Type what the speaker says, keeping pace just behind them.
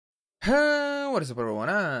What is up everyone,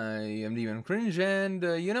 I am Demon Cringe, and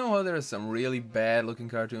you know how there are some really bad looking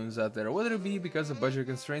cartoons out there, whether it be because of budget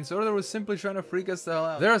constraints or they were simply trying to freak us the hell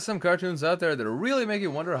out. There are some cartoons out there that really make you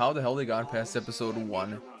wonder how the hell they got past episode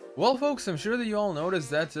 1. Well folks, I'm sure that you all noticed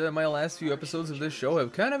that my last few episodes of this show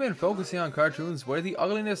have kind of been focusing on cartoons where the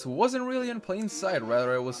ugliness wasn't really in plain sight,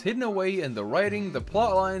 rather it was hidden away in the writing, the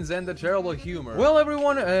plot lines, and the terrible humor. Well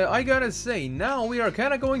everyone, I gotta say, now we are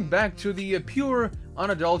kind of going back to the pure,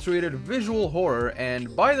 unadulterated visual horror,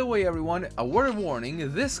 and by the way everyone, a word of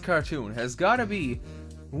warning, this cartoon has gotta be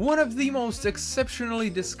one of the most exceptionally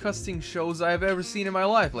disgusting shows I have ever seen in my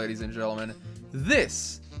life, ladies and gentlemen.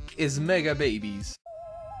 This is Mega Babies.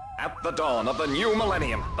 At the dawn of the new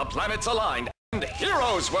millennium, the planets aligned and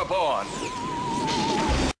heroes were born!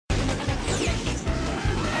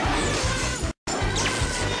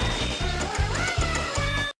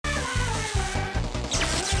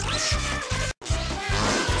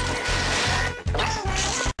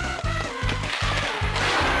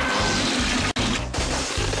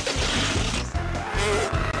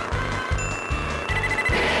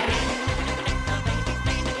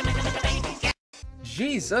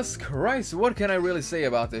 Jesus Christ, what can I really say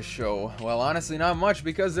about this show? Well, honestly not much,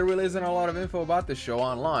 because there really isn't a lot of info about this show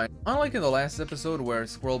online. Unlike in the last episode where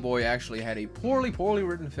Squirrel Boy actually had a poorly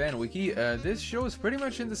written fan wiki, this show is pretty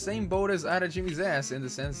much in the same boat as Outta Jimmy's Ass, in the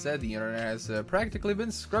sense that the internet has practically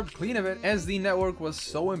been scrubbed clean of it, as the network was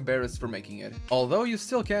so embarrassed for making it. Although you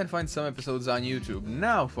still can find some episodes on YouTube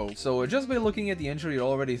now, folks. So just by looking at the intro, you're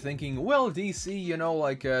already thinking, well, DC, you know,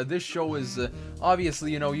 like, this show is,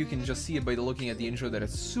 obviously, you know, you can just see it by looking at the intro that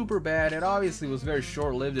it's super bad, and obviously was very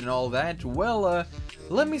short-lived and all that. Well,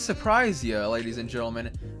 let me surprise you, ladies and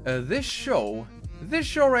gentlemen. This show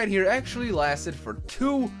right here actually lasted for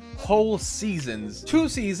 2 whole seasons. 2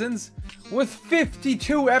 seasons with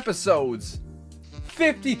 52 episodes.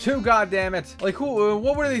 52, goddammit. Like,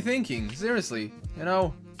 what were they thinking? Seriously, you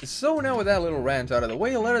know? So now with that little rant out of the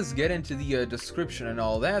way, let us get into the description and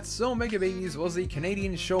all that. So Mega Babies was a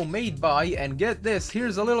Canadian show made by, and get this,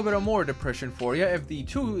 here's a little bit of more depression for you. If the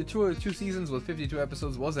two seasons with 52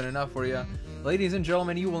 episodes wasn't enough for you, ladies and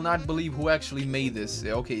gentlemen, you will not believe who actually made this.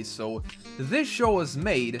 Okay, so this show was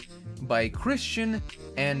made by Christian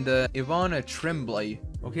and Ivana Tremblay.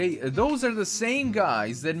 Okay, those are the same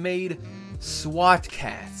guys that made SWAT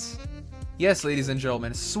Cats. Yes, ladies and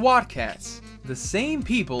gentlemen, SWAT Cats. The same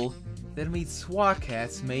people that made SWAT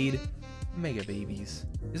Cats made Mega Babies.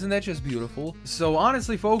 Isn't that just beautiful? So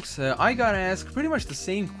honestly folks, I gotta ask pretty much the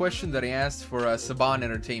same question that I asked for Saban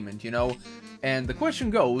Entertainment, you know? And the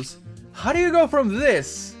question goes, how do you go from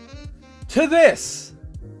this to this?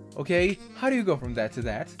 Okay, how do you go from that to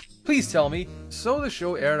that? Please tell me. So the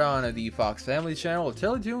show aired on the Fox Family Channel,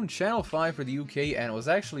 Teletoon, Channel 5 for the UK, and was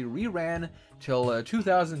actually reran till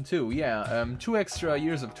 2002. Yeah, 2 extra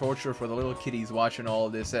years of torture for the little kiddies watching all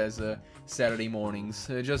of this as Saturday mornings.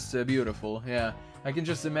 Just beautiful. Yeah, I can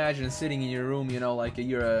just imagine sitting in your room, you know, like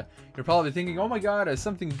you're probably thinking, oh my god,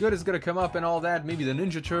 something good is gonna come up and all that. Maybe the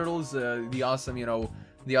Ninja Turtles, the awesome, you know,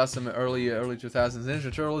 the awesome early 2000s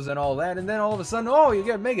Ninja Turtles and all that, and then all of a sudden, oh, you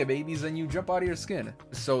get Mega Babies and you jump out of your skin.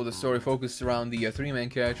 So the story focused around the 3 main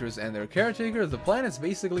characters and their caretaker. The planets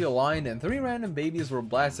basically aligned and 3 random babies were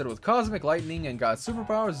blasted with cosmic lightning and got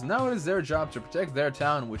superpowers. Now it is their job to protect their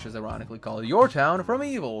town, which is ironically called your town, from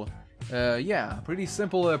evil. Yeah, pretty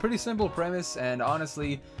simple premise, and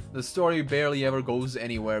honestly, the story barely ever goes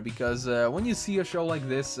anywhere, because when you see a show like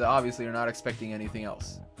this, obviously you're not expecting anything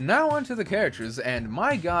else. Now onto the characters, and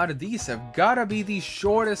my god, these have gotta be the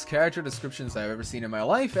shortest character descriptions I've ever seen in my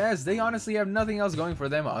life, as they honestly have nothing else going for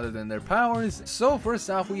them other than their powers. So first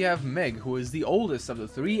off, we have Meg, who is the oldest of the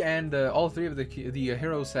 3, and all 3 of the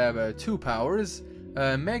heroes have 2 powers.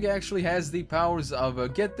 Meg actually has the powers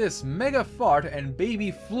of, get this, Mega Fart and Baby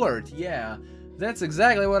Flirt. Yeah, that's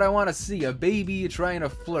exactly what I want to see, a baby trying to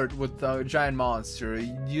flirt with a giant monster.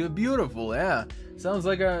 You're beautiful, yeah. Sounds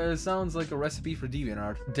like a recipe for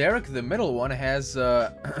DeviantArt. Derek, the middle one, has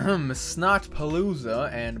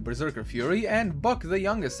Snotpalooza and Berserker Fury, and Buck, the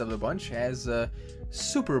youngest of the bunch, has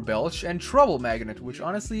Super Belch and Trouble Magnet, which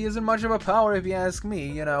honestly isn't much of a power if you ask me,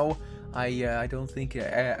 you know. I don't think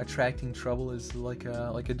attracting trouble is like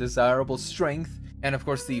a desirable strength. And of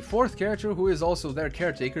course the fourth character, who is also their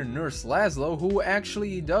caretaker, Nurse Laszlo, who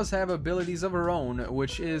actually does have abilities of her own,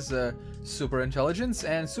 which is super intelligence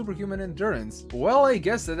and superhuman endurance. Well, I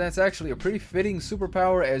guess that's actually a pretty fitting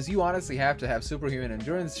superpower, as you honestly have to have superhuman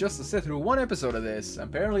endurance just to sit through one episode of this.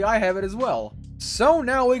 Apparently I have it as well. So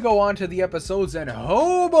now we go on to the episodes, and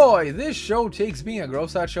oh boy, this show takes being a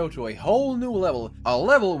gross out show to a whole new level. A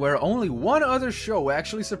level where only one other show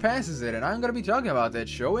actually surpasses it, and I'm gonna be talking about that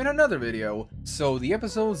show in another video. So the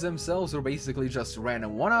episodes themselves are basically just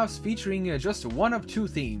random one-offs featuring just one of two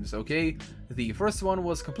themes, okay? The first one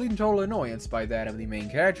was complete and total annoyance by that of the main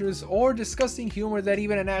characters, or disgusting humor that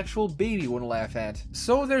even an actual baby wouldn't laugh at.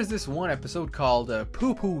 So there's this one episode called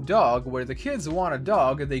Poo Poo Dog, where the kids want a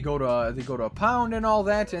dog, they go to a pound and all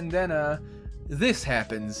that, and then this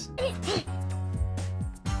happens.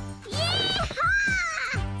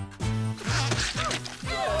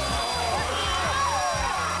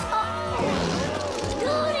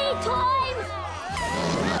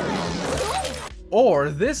 Or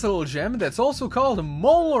this little gem that's also called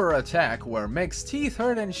Molar Attack, where Meg's teeth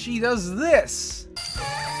hurt and she does this.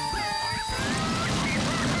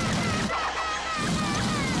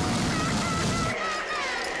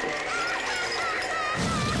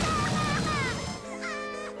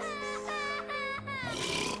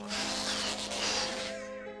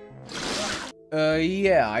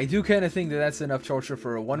 Yeah, I do kind of think that that's enough torture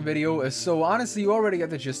for one video, so honestly you already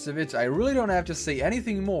get the gist of it. I really don't have to say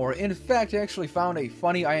anything more. In fact, I actually found a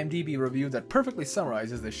funny IMDb review that perfectly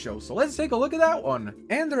summarizes this show, so let's take a look at that one.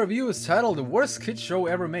 And the review is titled Worst Kids Show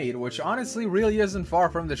Ever Made, which honestly really isn't far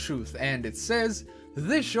from the truth, and it says,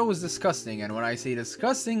 "This show is disgusting, and when I say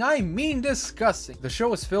disgusting, I mean disgusting. The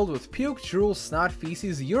show is filled with puke, drool, snot,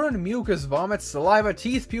 feces, urine, mucus, vomit, saliva,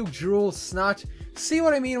 teeth, puke, drool, snot. See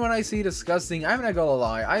what I mean when I say disgusting? I'm not gonna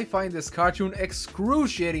lie, I find this cartoon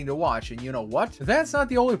excruciating to watch, and you know what? That's not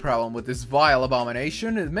the only problem with this vile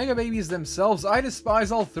abomination. The Mega Babies themselves, I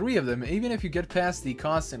despise all three of them, even if you get past the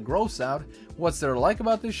constant gross out. What's there like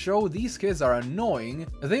about this show? These kids are annoying.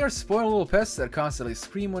 They are spoiled little pests that constantly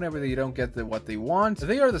scream whenever they don't get what they want.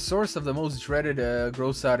 They are the source of the most dreaded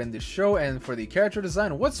gross out in this show, and for the character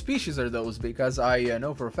design, what species are those? Because I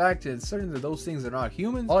know for a fact it's certain that those things are not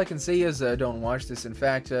humans. All I can say is don't watch this. In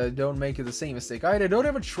fact, don't make the same mistake I did. Don't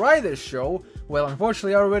ever try this show. Well,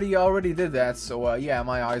 unfortunately, I already did that, so yeah,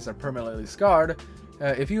 my eyes are permanently scarred.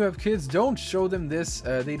 If you have kids, don't show them this.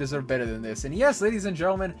 They deserve better than this. And yes, ladies and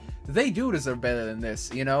gentlemen, they do deserve better than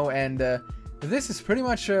this, you know, and this is pretty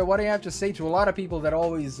much what I have to say to a lot of people that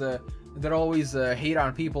always hate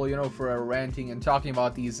on people, you know, for ranting and talking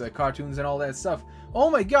about these cartoons and all that stuff. Oh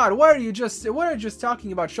my god, why are you just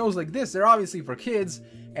talking about shows like this? They're obviously for kids.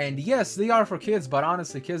 And yes, they are for kids, but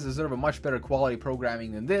honestly, kids deserve a much better quality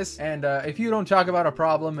programming than this. And if you don't talk about a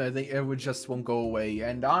problem, it just won't go away.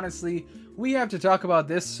 And honestly, we have to talk about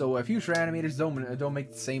this, so future animators don't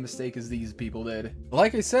make the same mistake as these people did.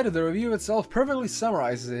 Like I said, the review itself perfectly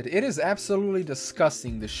summarizes it. It is absolutely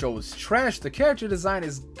disgusting. The show is trash, the character design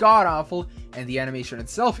is god-awful, and the animation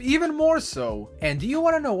itself even more so. And do you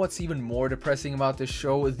want to know what's even more depressing about this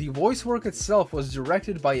show? The voice work itself was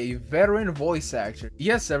directed by a veteran voice actor.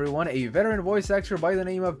 Yes, everyone, a veteran voice actor by the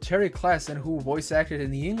name of Terry Klassen, who voice acted in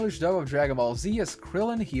the English dub of Dragon Ball Z as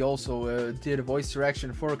Krillin. He also did voice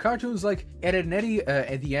direction for cartoons like Ed, Edd n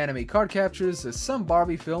Eddy, the anime card captures, some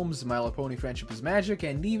Barbie films, My Little Pony Friendship is Magic,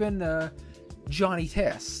 and even Johnny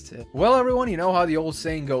Test. Well, everyone, you know how the old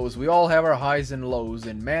saying goes, we all have our highs and lows,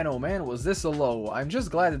 and man oh man was this a low. I'm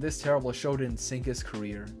just glad that this terrible show didn't sink his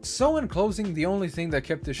career. So in closing, the only thing that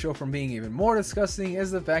kept this show from being even more disgusting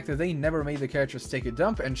is the fact that they never made the characters take a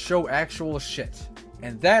dump and show actual shit.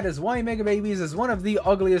 And that is why Mega Babies is one of the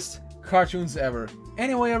ugliest cartoons ever.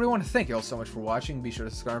 Anyway, everyone, thank you all so much for watching. Be sure to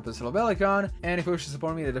subscribe and press the bell icon. And if you wish to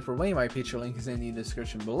support me in a different way, my Patreon link is in the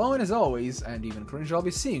description below. And as always, and even cringe, I'll be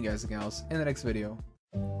seeing you guys and gals in the next video.